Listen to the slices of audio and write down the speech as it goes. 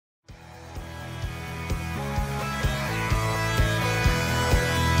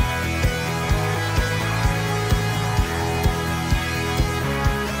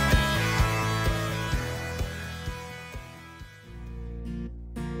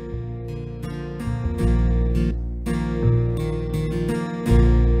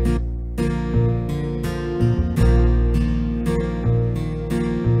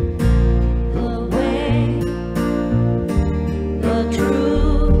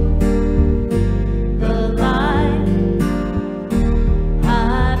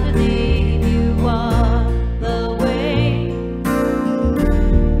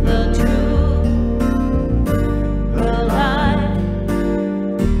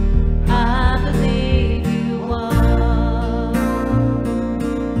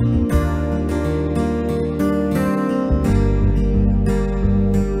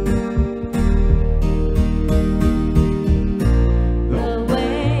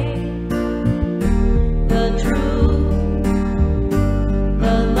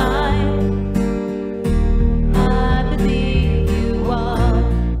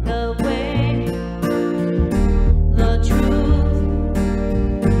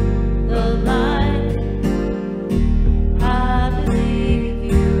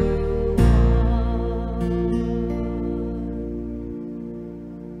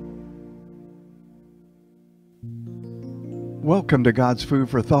Welcome to God's Food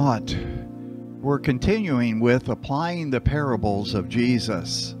for Thought. We're continuing with applying the parables of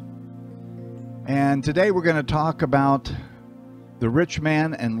Jesus. And today we're going to talk about the rich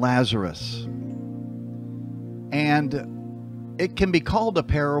man and Lazarus. And it can be called a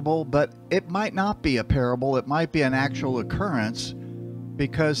parable, but it might not be a parable. It might be an actual occurrence,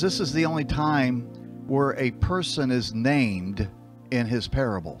 because this is the only time where a person is named in his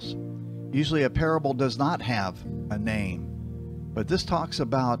parables. Usually a parable does not have a name. But this talks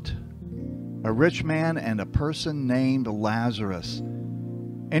about a rich man and a person named Lazarus.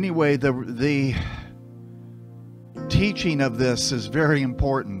 Anyway, the teaching of this is very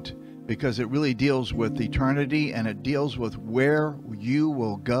important because it really deals with eternity, and it deals with where you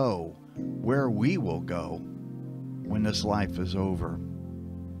will go, where we will go when this life is over.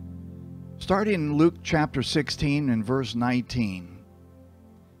 Starting in Luke chapter 16 and verse 19,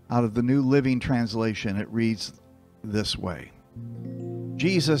 out of the New Living Translation, it reads this way.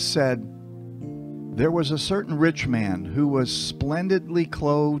 Jesus said, "There was a certain rich man who was splendidly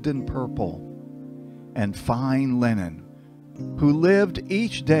clothed in purple and fine linen, who lived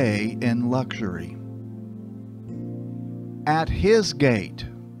each day in luxury. At his gate,"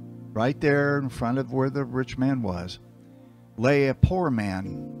 right there in front of where the rich man was, "lay a poor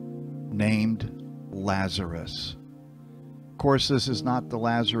man named Lazarus." Of course, this is not the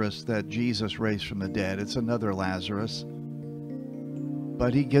Lazarus that Jesus raised from the dead. It's another Lazarus.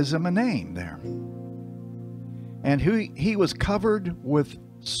 But he gives him a name there. And he was covered with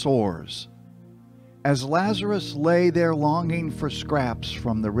sores. As Lazarus lay there longing for scraps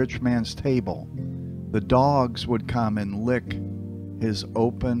from the rich man's table, the dogs would come and lick his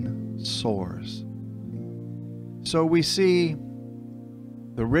open sores. So we see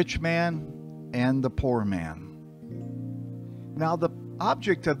the rich man and the poor man. Now, the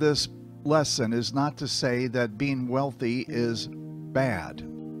object of this lesson is not to say that being wealthy is bad.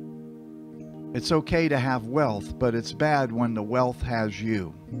 It's okay to have wealth, but it's bad when the wealth has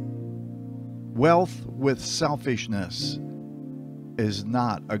you. Wealth with selfishness is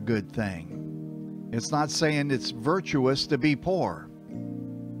not a good thing. It's not saying it's virtuous to be poor,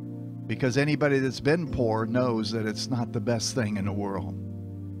 because anybody that's been poor knows that it's not the best thing in the world.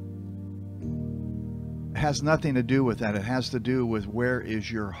 It has nothing to do with that. It has to do with where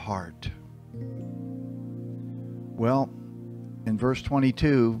is your heart. Well, in verse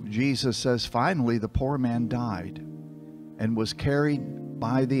 22, Jesus says, "Finally, the poor man died and was carried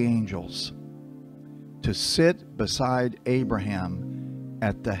by the angels to sit beside Abraham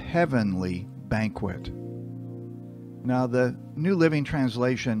at the heavenly banquet." Now, the New Living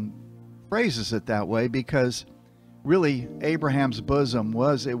Translation phrases it that way because really Abraham's bosom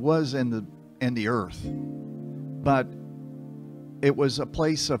was in the earth, but it was a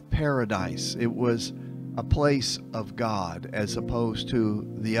place of paradise. It was a place of God as opposed to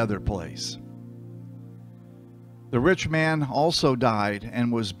the other place. The rich man also died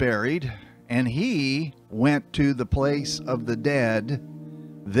and was buried, and he went to the place of the dead.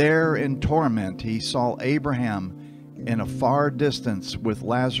 There in torment he saw Abraham in a far distance with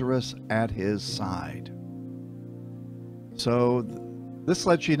Lazarus at his side. So this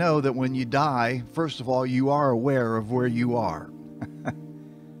lets you know that when you die, first of all, you are aware of where you are.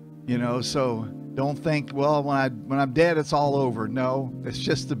 So don't think, well, when I'm dead, it's all over. No, it's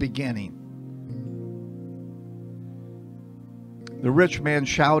just the beginning. The rich man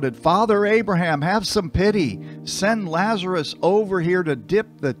shouted, "Father Abraham, have some pity. Send Lazarus over here to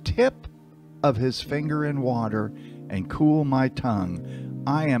dip the tip of his finger in water and cool my tongue.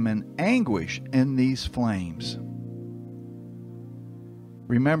 I am in anguish in these flames."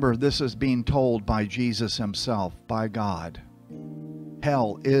 Remember, this is being told by Jesus himself, by God.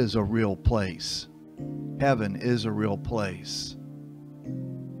 Hell is a real place. Heaven is a real place.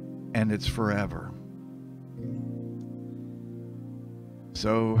 And it's forever.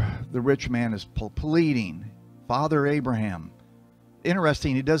 So the rich man is pleading, "Father Abraham."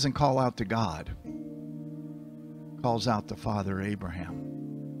 Interesting, he doesn't call out to God. He calls out to Father Abraham,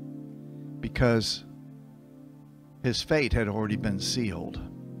 because his fate had already been sealed.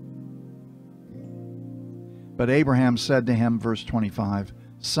 But Abraham said to him, verse 25,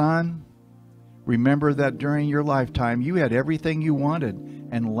 "Son, remember that during your lifetime you had everything you wanted,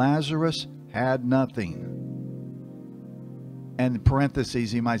 and Lazarus had nothing." And in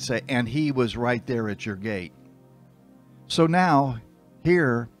parentheses, he might say, "and he was right there at your gate." So now,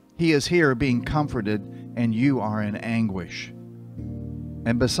 here, he is here being comforted, and you are in anguish.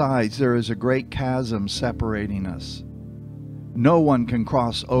 And besides, there is a great chasm separating us. No one can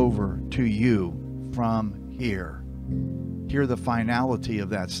cross over to you from here. Hear the finality of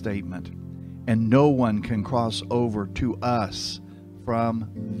that statement. and no one can cross over to us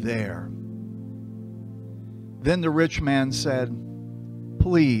from there. Then the rich man said,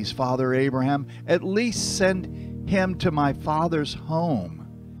 Please, Father Abraham, at least send him to my father's home,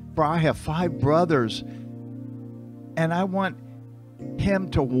 for I have 5 brothers, and I want him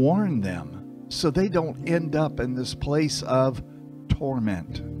to warn them so they don't end up in this place of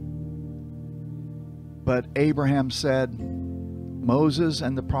torment. But Abraham said, Moses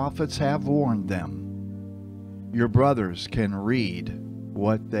and the prophets have warned them. Your brothers can read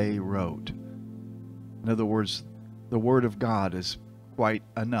what they wrote. In other words, the word of God is quite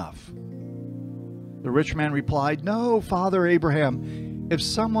enough. The rich man replied, No, Father Abraham, if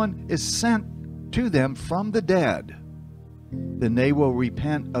someone is sent to them from the dead, then they will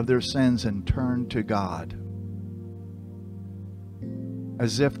repent of their sins and turn to God.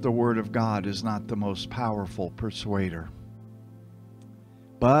 As if the word of God is not the most powerful persuader.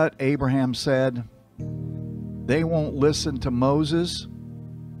 But Abraham said, They won't listen to Moses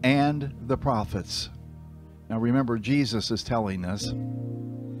and the prophets. Now remember, Jesus is telling us,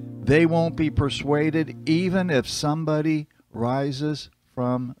 they won't be persuaded even if somebody rises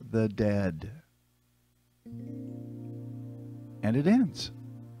from the dead. And it ends.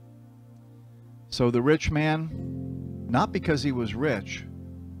 So the rich man, not because he was rich,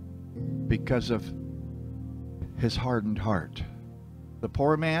 because of his hardened heart. The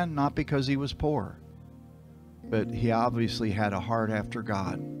poor man, not because he was poor, but he obviously had a heart after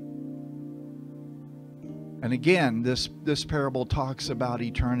God. And again, this parable talks about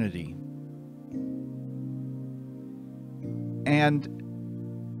eternity. And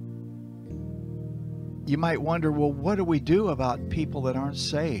you might wonder, well, what do we do about people that aren't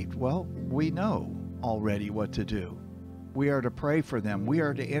saved? Well, we know already what to do. We are to pray for them. We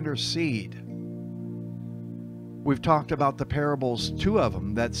are to intercede. We've talked about the parables, 2 of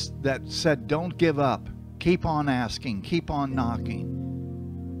them, that said, don't give up. Keep on asking. Keep on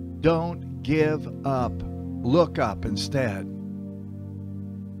knocking. Don't give up. Look up instead.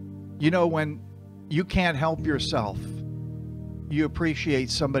 You know, when you can't help yourself, you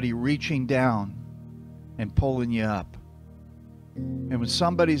appreciate somebody reaching down and pulling you up. And when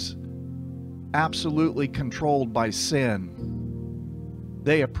somebody's absolutely controlled by sin,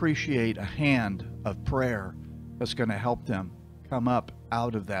 they appreciate a hand of prayer that's going to help them come up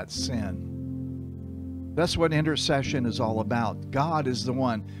out of that sin. That's what intercession is all about. God is the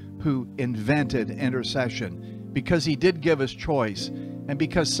one who invented intercession because he did give us choice, and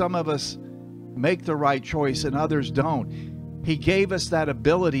because some of us make the right choice and others don't. He gave us that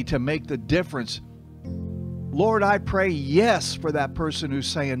ability to make the difference. Lord, I pray yes for that person who's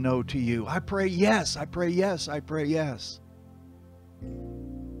saying no to you. I pray yes, I pray yes, I pray yes.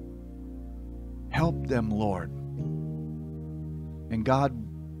 Help them, Lord. And God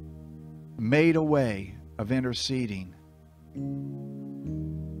made a way of interceding.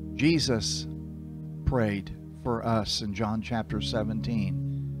 Jesus prayed for us in John chapter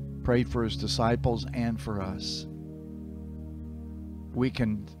 17. Prayed for his disciples and for us. We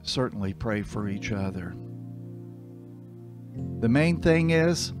can certainly pray for each other. The main thing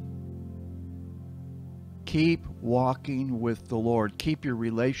is, keep walking with the Lord. Keep your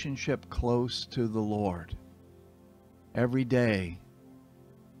relationship close to the Lord. Every day,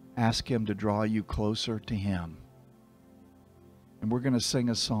 ask him to draw you closer to him. And we're going to sing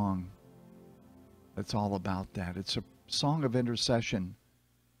a song that's all about that. It's a song of intercession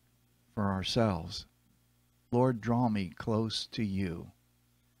for ourselves. Lord, draw me close to you.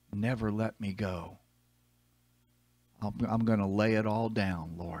 Never let me go. I'm going to lay it all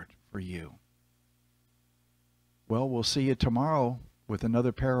down, Lord, for you. Well, we'll see you tomorrow with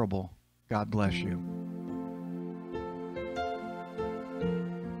another parable. God bless you.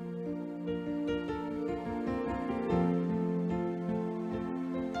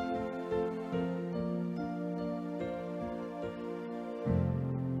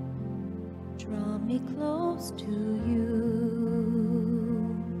 Draw me close to you.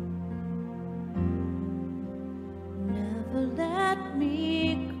 Never let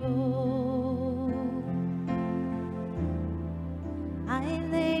me go. I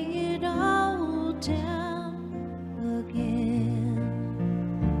lay it all down again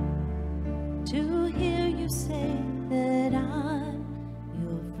to hear you say that I'm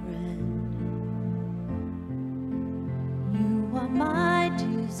your friend. You are my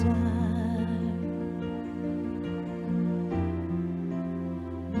desire.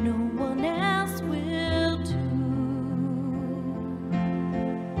 No one else will do,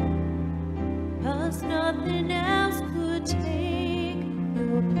 'cause nothing else could take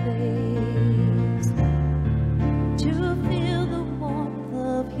your place. To feel the warmth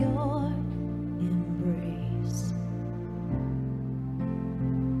of your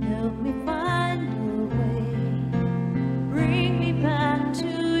help me find